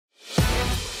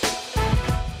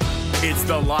It's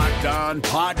the Locked On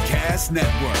Podcast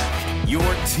Network, your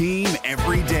team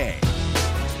every day.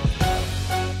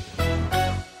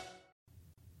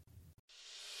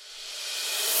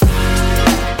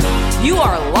 You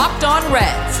are Locked On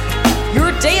Reds,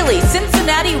 your daily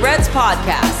Cincinnati Reds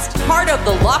podcast, part of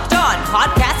the Locked On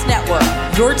Podcast Network,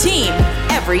 your team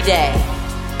every day.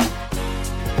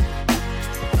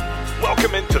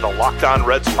 Welcome into the Locked On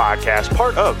Reds podcast,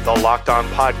 part of the Locked On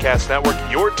Podcast Network,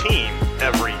 your team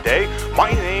every day.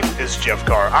 My name is Jeff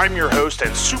Carr. I'm your host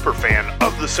and super fan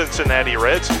of the Cincinnati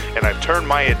Reds, and I've turned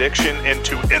my addiction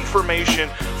into information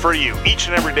for you. Each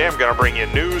and every day, I'm going to bring you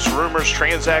news, rumors,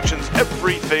 transactions,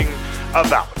 everything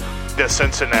about the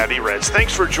Cincinnati Reds.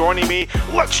 Thanks for joining me.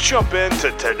 Let's jump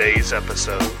into today's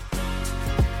episode.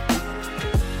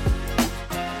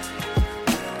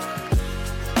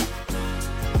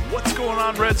 What's going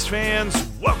on, Reds fans?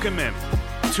 Welcome in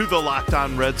to the Locked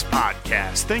On Reds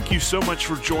podcast. Thank you so much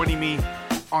for joining me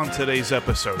on today's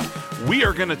episode. We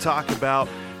are going to talk about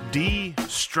D.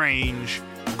 Strange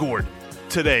Gordon.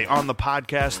 Today on the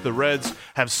podcast, the Reds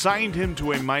have signed him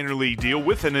to a minor league deal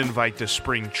with an invite to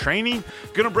spring training.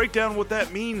 Going to break down what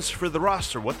that means for the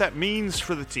roster, what that means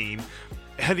for the team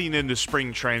heading into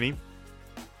spring training.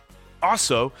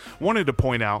 Also, wanted to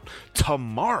point out,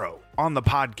 tomorrow on the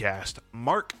podcast,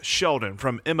 Mark Sheldon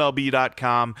from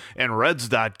MLB.com and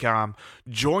Reds.com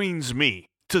joins me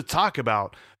to talk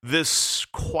about this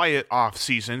quiet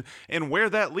offseason and where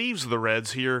that leaves the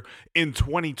Reds here in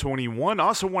 2021.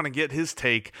 Also want to get his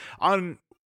take on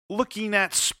looking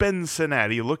at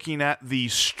Cincinnati, looking at the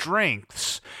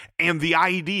strengths and the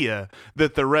idea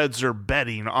that the Reds are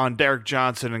betting on Derek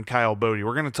Johnson and Kyle Bodie.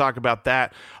 We're going to talk about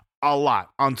that a lot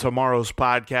on tomorrow's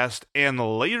podcast, and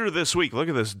later this week, look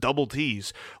at this double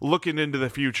tease, looking into the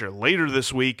future. Later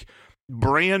this week,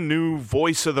 brand new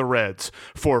voice of the Reds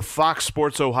for Fox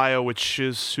Sports Ohio, which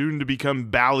is soon to become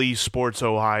Bally Sports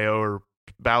Ohio or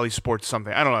Bally Sports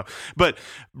something. I don't know. But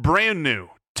brand new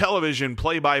television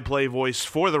play-by-play voice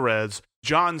for the Reds,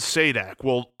 John Sadak,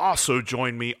 will also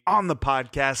join me on the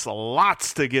podcast.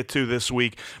 Lots to get to this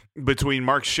week between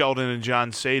Mark Sheldon and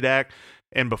John Sadak.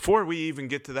 And before we even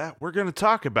get to that, we're going to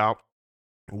talk about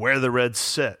where the Reds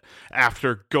sit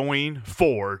after going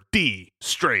for D.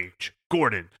 Strange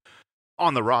Gordon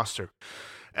on the roster.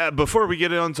 Before we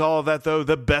get into all of that, though,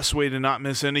 the best way to not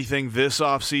miss anything this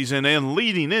offseason and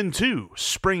leading into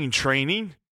spring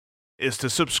training is to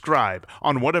subscribe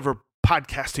on whatever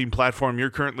podcasting platform you're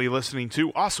currently listening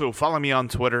to. Also, follow me on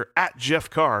Twitter at Jeff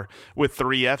Carr with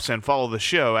 3 Fs and follow the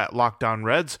show at Locked On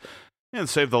Reds. And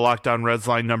save the Locked On Reds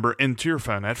line number into your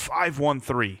phone at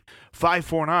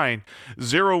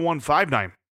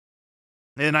 513-549-0159.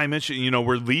 And I mentioned,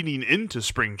 we're leading into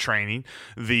spring training.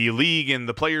 The league and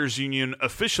the players union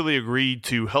officially agreed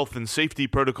to health and safety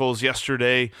protocols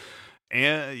yesterday.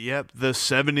 And the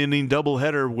 7-inning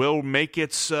doubleheader will make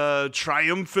its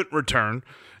triumphant return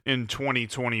in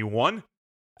 2021,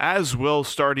 as will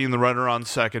starting the runner on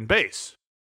second base.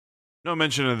 No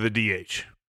mention of the DH.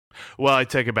 Well, I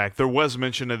take it back. There was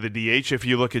mention of the DH. If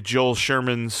you look at Joel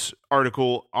Sherman's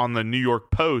article on the New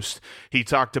York Post, he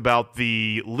talked about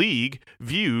the league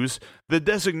views the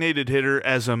designated hitter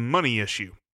as a money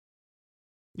issue.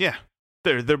 Yeah,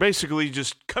 they're basically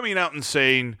just coming out and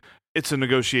saying it's a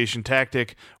negotiation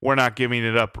tactic. We're not giving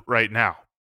it up right now.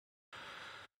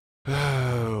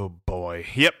 Oh, boy.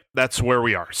 Yep, that's where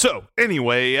we are. So,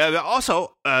 anyway,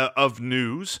 also of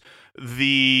news,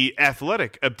 The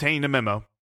Athletic obtained a memo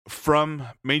from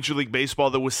Major League Baseball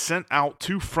that was sent out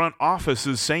to front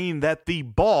offices saying that the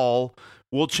ball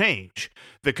will change.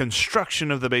 The construction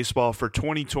of the baseball for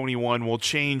 2021 will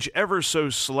change ever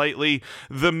so slightly.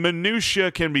 The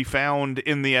minutia can be found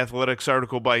in the Athletics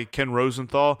article by Ken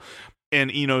Rosenthal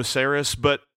and Eno Saris,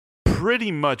 but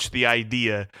pretty much the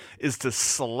idea is to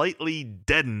slightly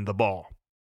deaden the ball.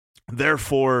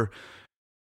 Therefore,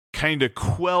 kind of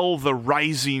quell the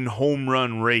rising home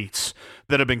run rates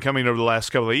that have been coming over the last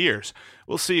couple of years.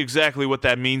 We'll see exactly what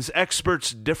that means.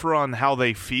 Experts differ on how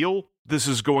they feel this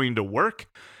is going to work,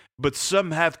 but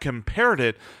some have compared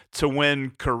it to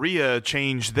when Korea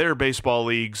changed their baseball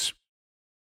league's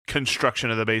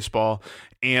construction of the baseball,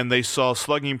 and they saw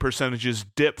slugging percentages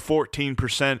dip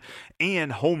 14%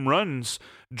 and home runs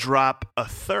drop a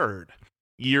third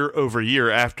year over year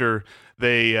after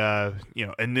they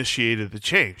initiated the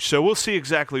change. So we'll see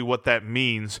exactly what that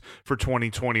means for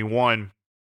 2021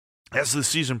 as the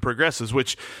season progresses,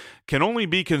 which can only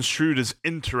be construed as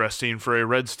interesting for a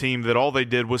Reds team that all they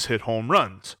did was hit home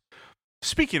runs.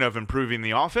 Speaking of improving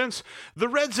the offense, the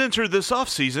Reds entered this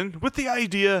offseason with the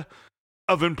idea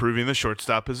of improving the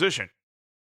shortstop position.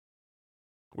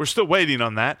 We're still waiting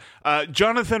on that.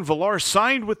 Jonathan Villar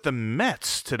signed with the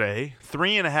Mets today,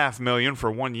 $3.5 million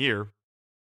for 1 year.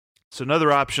 It's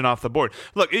another option off the board.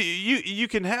 Look, you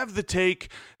can have the take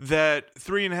that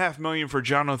 $3.5 million for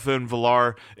Jonathan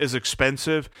Villar is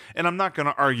expensive, and I'm not going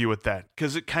to argue with that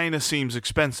because it kind of seems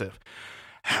expensive.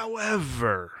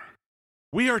 However,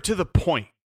 we are to the point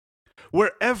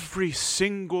where every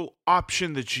single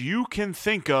option that you can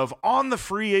think of on the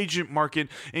free agent market,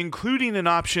 including an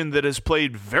option that has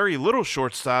played very little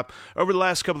shortstop over the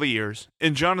last couple of years,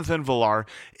 in Jonathan Villar,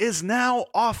 is now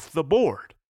off the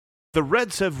board. The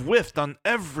Reds have whiffed on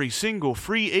every single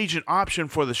free agent option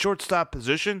for the shortstop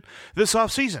position this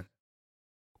offseason.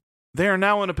 They are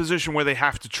now in a position where they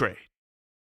have to trade.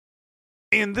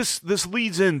 And this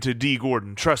leads into D.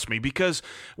 Gordon, trust me, because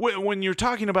when you're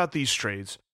talking about these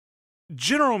trades,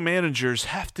 general managers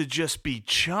have to just be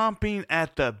chomping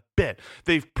at the bit.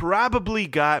 They've probably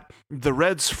got the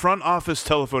Reds front office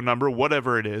telephone number,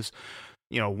 whatever it is,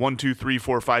 1, 2, 3,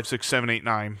 4, 5, 6, 7, 8,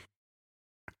 9,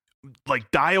 like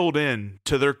dialed in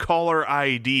to their caller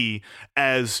ID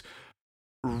as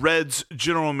Reds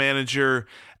general manager.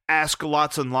 Ask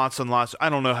lots and lots and lots. I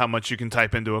don't know how much you can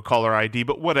type into a caller ID,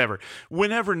 but whatever.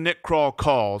 Whenever Nick Krall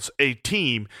calls a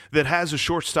team that has a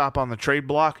shortstop on the trade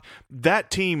block,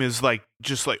 that team is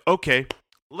just like, okay,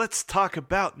 let's talk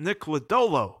about Nick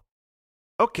Lodolo.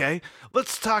 Okay,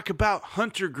 let's talk about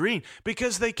Hunter Green,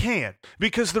 because they can.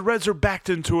 Because the Reds are backed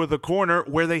into the corner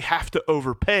where they have to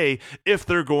overpay if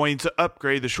they're going to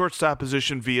upgrade the shortstop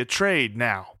position via trade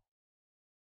now.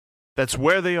 That's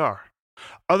where they are.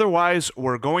 Otherwise,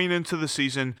 we're going into the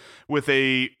season with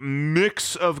a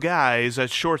mix of guys at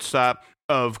shortstop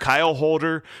of Kyle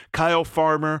Holder, Kyle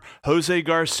Farmer, Jose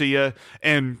Garcia,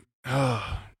 and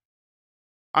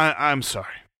I'm sorry.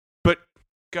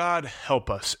 God help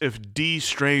us if D.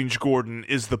 Strange Gordon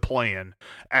is the plan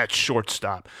at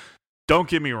shortstop. Don't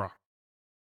get me wrong.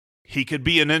 He could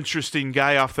be an interesting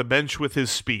guy off the bench with his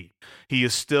speed. He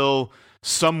is still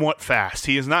somewhat fast.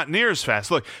 He is not near as fast.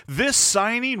 Look, this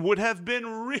signing would have been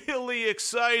really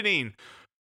exciting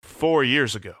 4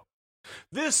 years ago.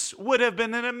 This would have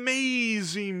been an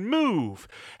amazing move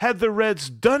had the Reds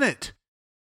done it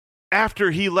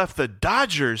after he left the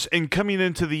Dodgers and coming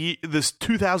into this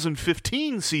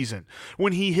 2015 season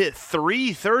when he hit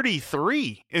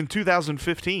 .333 in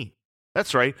 2015.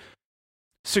 That's right,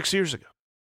 6 years ago.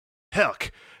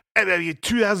 Heck, at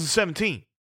 2017,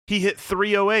 he hit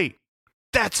 .308.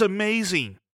 That's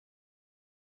amazing.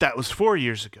 That was 4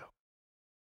 years ago.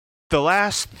 The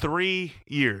last 3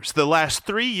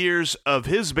 years of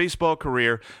his baseball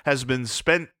career has been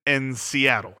spent in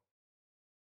Seattle.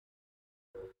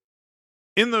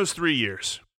 In those 3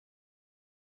 years,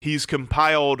 he's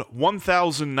compiled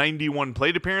 1,091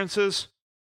 plate appearances,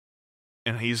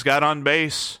 and he's got on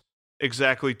base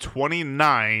exactly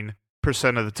 29%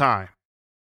 of the time.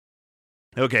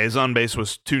 Okay, his on base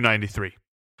was 293.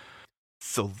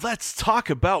 So let's talk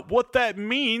about what that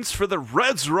means for the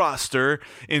Reds roster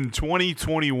in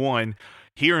 2021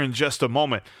 here in just a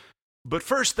moment. But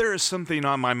first, there is something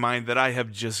on my mind that I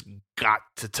have just got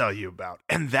to tell you about,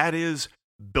 and that is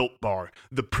Built Bar,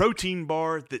 the protein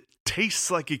bar that tastes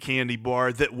like a candy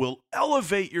bar that will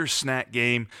elevate your snack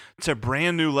game to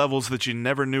brand new levels that you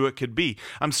never knew it could be.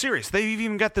 I'm serious. They've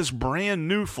even got this brand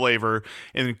new flavor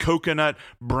in coconut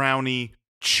brownie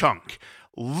chunk.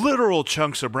 Literal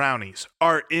chunks of brownies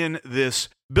are in this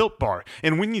Built Bar.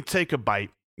 And when you take a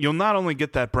bite, you'll not only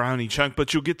get that brownie chunk,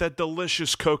 but you'll get that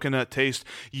delicious coconut taste.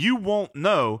 You won't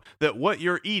know that what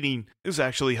you're eating is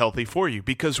actually healthy for you,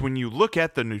 because when you look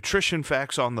at the nutrition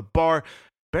facts on the bar,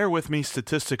 bear with me,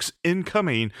 statistics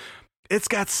incoming, it's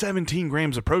got 17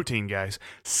 grams of protein, guys.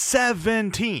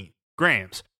 17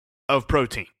 grams of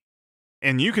protein.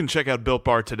 And you can check out Built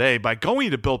Bar today by going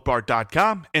to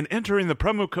BuiltBar.com and entering the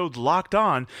promo code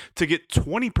LOCKEDON to get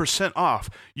 20% off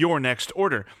your next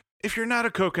order. If you're not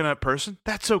a coconut person,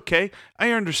 that's okay.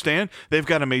 I understand. They've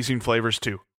got amazing flavors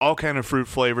too. All kind of fruit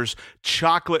flavors,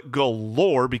 chocolate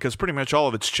galore, because pretty much all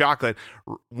of it's chocolate.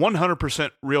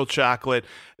 100% real chocolate,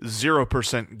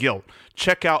 0% guilt.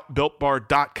 Check out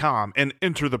BuiltBar.com and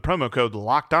enter the promo code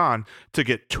LOCKEDON to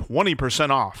get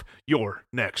 20% off your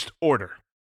next order.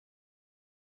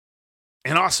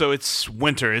 And also, it's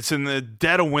winter. It's in the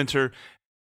dead of winter.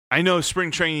 I know spring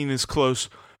training is close,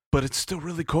 but it's still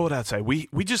really cold outside. We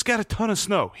just got a ton of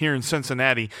snow here in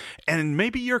Cincinnati, and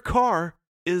maybe your car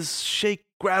is shake,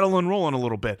 rattle, and rolling a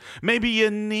little bit. Maybe you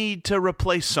need to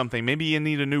replace something. Maybe you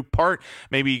need a new part.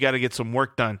 Maybe you got to get some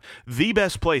work done. The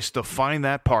best place to find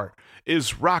that part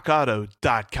is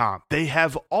rockauto.com. They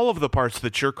have all of the parts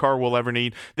that your car will ever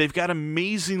need. They've got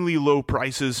amazingly low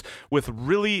prices with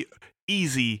really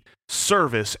easy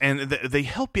service, and they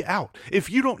help you out. If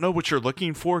you don't know what you're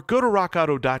looking for, go to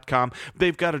rockauto.com.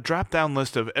 They've got a drop-down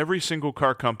list of every single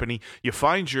car company. You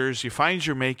find yours, you find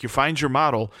your make, you find your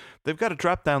model. They've got a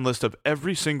drop-down list of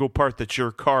every single part that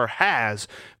your car has.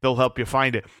 They'll help you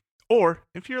find it. Or,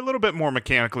 if you're a little bit more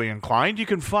mechanically inclined, you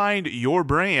can find your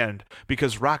brand,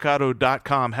 because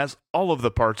rockauto.com has all of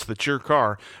the parts that your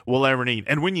car will ever need.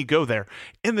 And when you go there,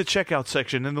 in the checkout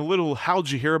section, in the little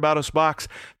 "How'd you hear about us" box,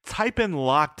 type in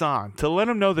 "Locked On" to let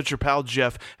them know that your pal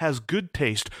Jeff has good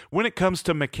taste when it comes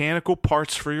to mechanical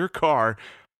parts for your car,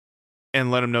 and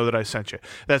let them know that I sent you.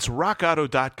 That's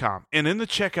rockauto.com. And in the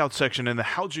checkout section, in the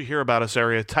 "How'd you hear about us"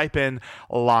 area, type in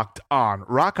 "Locked On."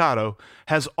 Rock Auto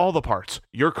has all the parts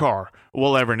your car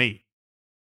will ever need.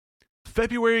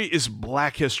 February is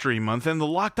Black History Month, and the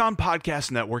Locked On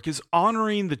Podcast Network is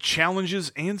honoring the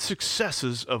challenges and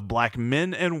successes of Black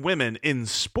men and women in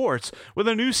sports with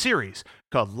a new series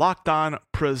called Locked On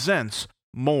Presents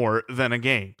More Than a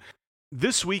Game.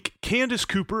 This week, Candace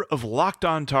Cooper of Locked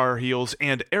On Tar Heels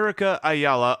and Erica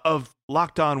Ayala of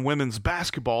Locked On Women's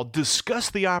Basketball discuss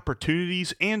the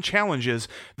opportunities and challenges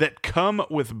that come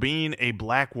with being a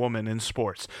Black woman in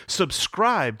sports.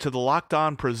 Subscribe to the Locked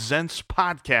On Presents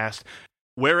podcast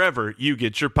wherever you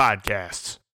get your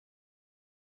podcasts.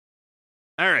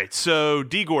 All right, so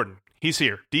D. Gordon, he's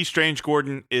here. D. Strange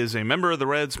Gordon is a member of the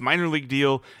Reds, minor league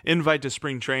deal, invite to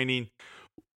spring training.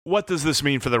 What does this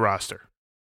mean for the roster?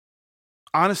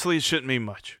 Honestly, it shouldn't mean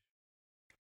much.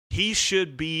 He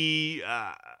should be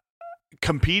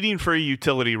competing for a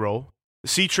utility role.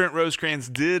 C. Trent Rosecrans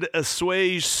did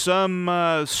assuage some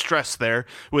stress there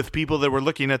with people that were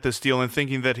looking at this deal and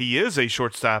thinking that he is a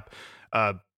shortstop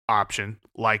option,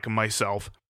 like myself.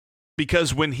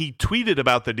 Because when he tweeted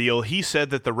about the deal, he said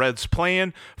that the Reds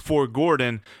plan for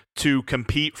Gordon to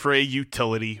compete for a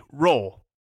utility role.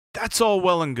 That's all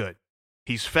well and good.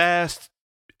 He's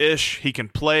fast-ish. He can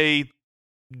play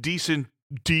decent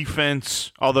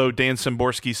defense, although Dan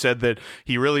Szymborski said that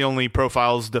he really only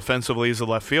profiles defensively as a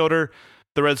left fielder.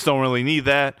 The Reds don't really need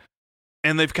that.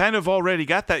 And they've kind of already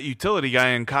got that utility guy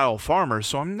in Kyle Farmer,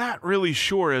 so I'm not really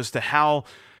sure as to how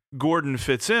Gordon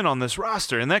fits in on this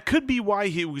roster. And that could be why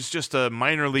he was just a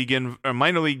minor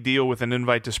league deal with an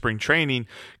invite to spring training,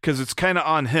 because it's kind of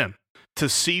on him to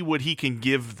see what he can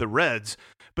give the Reds.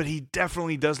 But he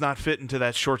definitely does not fit into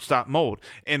that shortstop mold.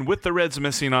 And with the Reds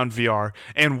missing on VR,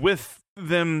 and with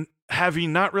them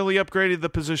having not really upgraded the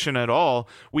position at all,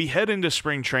 we head into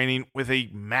spring training with a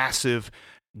massive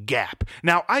gap.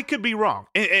 Now, I could be wrong.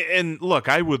 And look,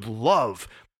 I would love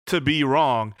to be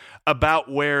wrong about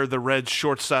where the Reds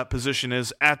shortstop position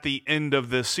is at the end of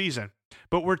this season.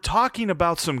 But we're talking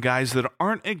about some guys that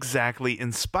aren't exactly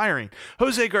inspiring.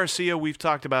 Jose Garcia, we've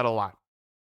talked about a lot.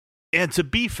 And to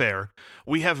be fair,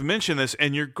 we have mentioned this,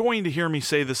 and you're going to hear me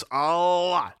say this a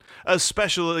lot,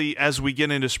 especially as we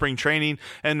get into spring training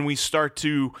and we start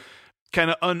to kind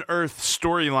of unearth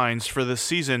storylines for this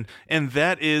season, and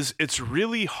that is it's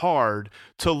really hard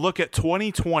to look at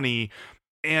 2020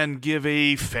 and give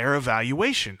a fair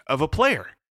evaluation of a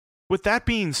player. With that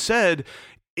being said,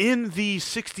 in the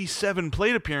 67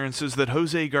 plate appearances that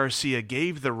Jose Garcia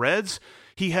gave the Reds,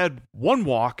 he had 1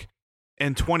 walk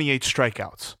and 28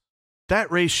 strikeouts. That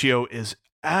ratio is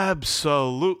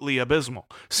absolutely abysmal,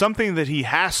 something that he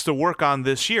has to work on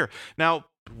this year. Now,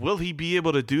 will he be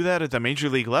able to do that at the major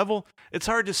league level? It's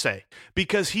hard to say,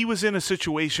 because he was in a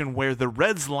situation where the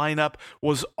Reds lineup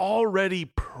was already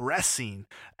pressing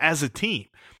as a team.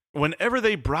 Whenever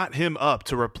they brought him up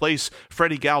to replace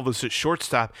Freddie Galvis at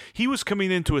shortstop, he was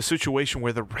coming into a situation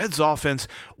where the Reds offense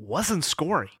wasn't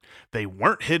scoring. They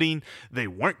weren't hitting, they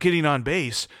weren't getting on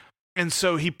base. And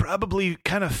so he probably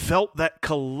kind of felt that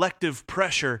collective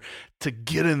pressure to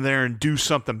get in there and do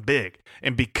something big.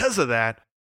 And because of that,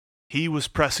 he was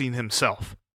pressing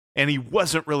himself. And he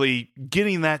wasn't really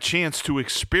getting that chance to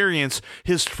experience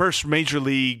his first major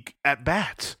league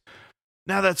at-bats.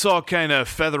 Now that's all kind of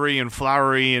feathery and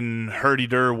flowery and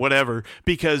hurdy-dur, whatever,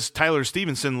 because Tyler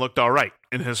Stevenson looked all right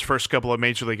in his first couple of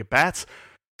major league at-bats.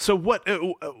 So what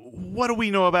do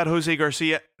we know about Jose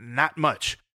Garcia? Not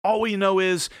much. All we know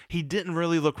is he didn't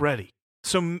really look ready.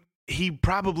 So he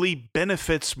probably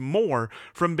benefits more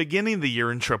from beginning the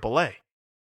year in AAA.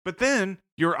 But then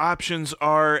your options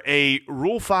are a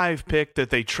Rule 5 pick that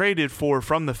they traded for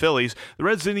from the Phillies. The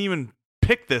Reds didn't even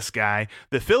pick this guy.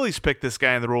 The Phillies picked this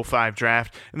guy in the Rule 5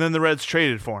 draft, and then the Reds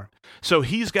traded for him. So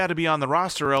he's got to be on the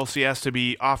roster, or else he has to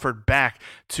be offered back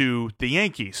to the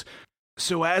Yankees.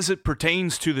 So as it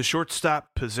pertains to the shortstop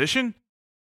position,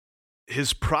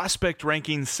 his prospect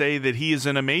rankings say that he is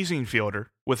an amazing fielder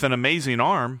with an amazing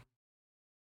arm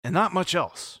and not much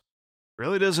else.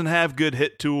 Really doesn't have good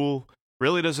hit tool.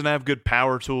 Really doesn't have good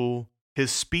power tool.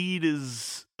 His speed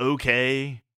is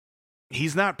okay.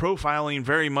 He's not profiling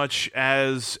very much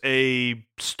as a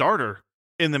starter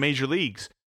in the major leagues.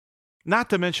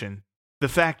 Not to mention the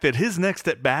fact that his next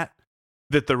at bat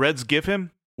that the Reds give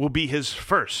him will be his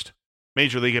first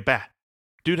major league at bat.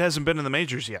 Dude hasn't been in the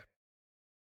majors yet.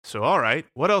 So, all right,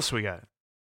 what else we got?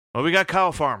 Well, we got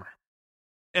Kyle Farmer.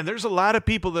 And there's a lot of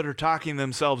people that are talking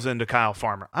themselves into Kyle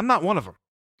Farmer. I'm not one of them.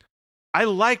 I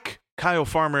like Kyle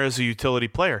Farmer as a utility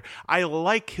player. I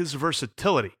like his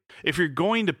versatility. If you're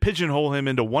going to pigeonhole him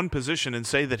into one position and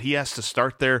say that he has to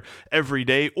start there every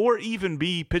day or even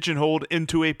be pigeonholed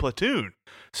into a platoon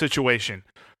situation,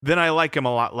 then I like him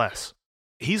a lot less.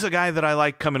 He's a guy that I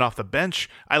like coming off the bench.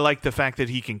 I like the fact that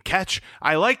he can catch.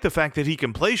 I like the fact that he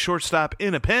can play shortstop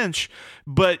in a pinch,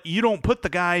 but you don't put the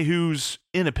guy who's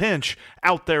in a pinch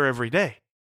out there every day.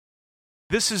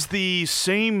 This is the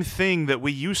same thing that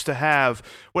we used to have,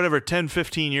 10,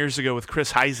 15 years ago with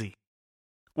Chris Heisey,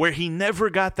 where he never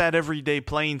got that everyday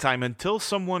playing time until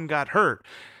someone got hurt.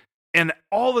 And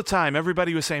all the time,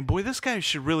 everybody was saying, boy, this guy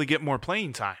should really get more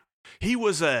playing time. He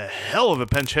was a hell of a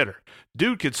pinch hitter.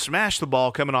 Dude could smash the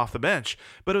ball coming off the bench.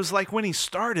 But it was like when he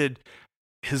started,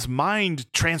 his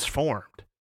mind transformed.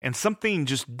 And something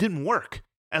just didn't work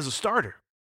as a starter.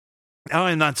 Now,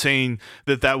 I'm not saying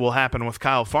that that will happen with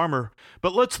Kyle Farmer,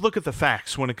 but let's look at the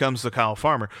facts when it comes to Kyle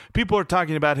Farmer. People are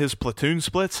talking about his platoon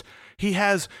splits. He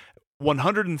has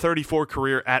 134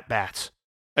 career at-bats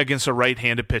against a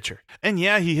right-handed pitcher. And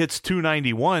yeah, he hits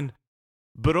 291,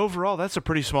 but overall, that's a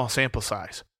pretty small sample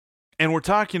size. And we're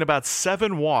talking about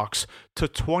 7 walks to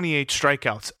 28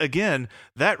 strikeouts. Again,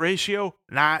 that ratio,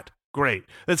 not great.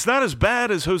 That's not as bad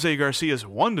as Jose Garcia's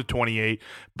 1 to 28,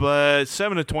 but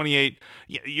 7 to 28,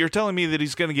 you're telling me that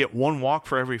he's going to get 1 walk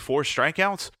for every 4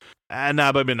 strikeouts?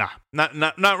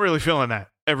 Not really feeling that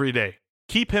every day.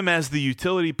 Keep him as the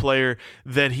utility player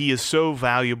that he is so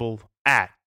valuable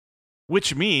at,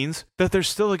 which means that there's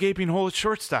still a gaping hole at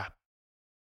shortstop.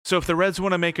 So if the Reds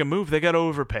want to make a move, they got to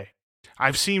overpay.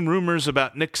 I've seen rumors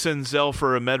about Nick Senzel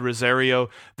for Ahmed Rosario.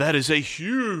 That is a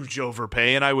huge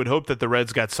overpay, and I would hope that the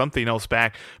Reds got something else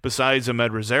back besides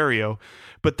Ahmed Rosario.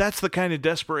 But that's the kind of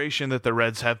desperation that the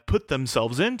Reds have put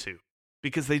themselves into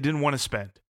because they didn't want to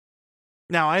spend.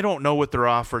 Now, I don't know what their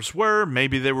offers were.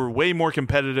 Maybe they were way more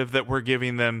competitive than we're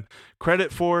giving them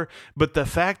credit for. But the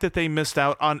fact that they missed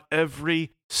out on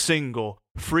every single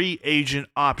free agent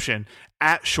option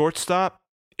at shortstop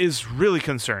is really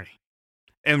concerning.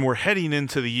 And we're heading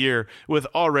into the year with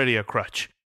already a crutch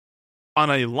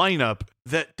on a lineup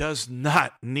that does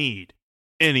not need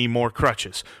any more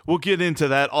crutches. We'll get into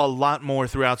that a lot more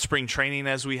throughout spring training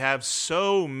as we have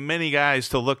so many guys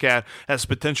to look at as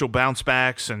potential bounce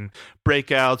backs and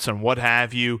breakouts and what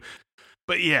have you.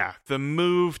 But yeah, the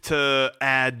move to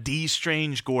add D.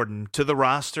 Strange Gordon to the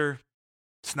roster,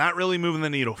 it's not really moving the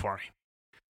needle for me.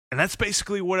 And that's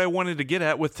basically what I wanted to get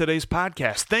at with today's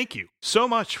podcast. Thank you so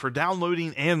much for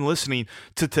downloading and listening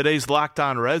to today's Locked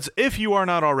On Reds. If you are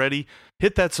not already,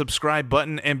 hit that subscribe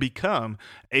button and become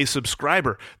a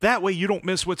subscriber. That way you don't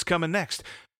miss what's coming next.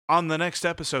 On the next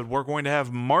episode, we're going to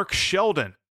have Mark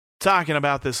Sheldon talking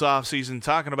about this offseason,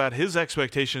 talking about his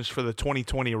expectations for the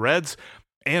 2020 Reds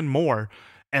and more.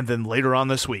 And then later on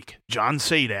this week, John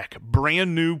Sadak,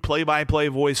 brand new play-by-play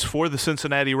voice for the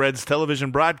Cincinnati Reds television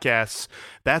broadcasts.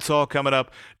 That's all coming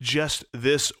up just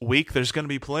this week. There's going to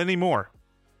be plenty more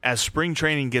as spring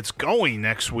training gets going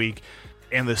next week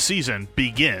and the season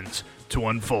begins to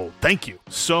unfold. Thank you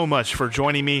so much for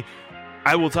joining me.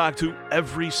 I will talk to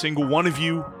every single one of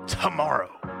you tomorrow.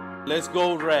 Let's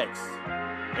go, Reds.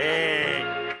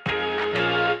 Hey.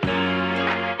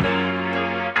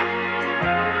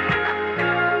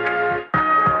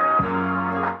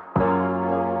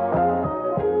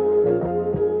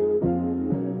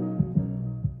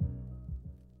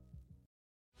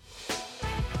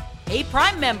 Hey,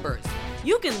 Prime members,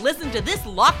 you can listen to this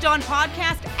Locked On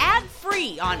podcast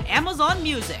ad-free on Amazon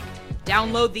Music.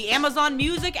 Download the Amazon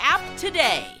Music app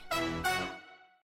today.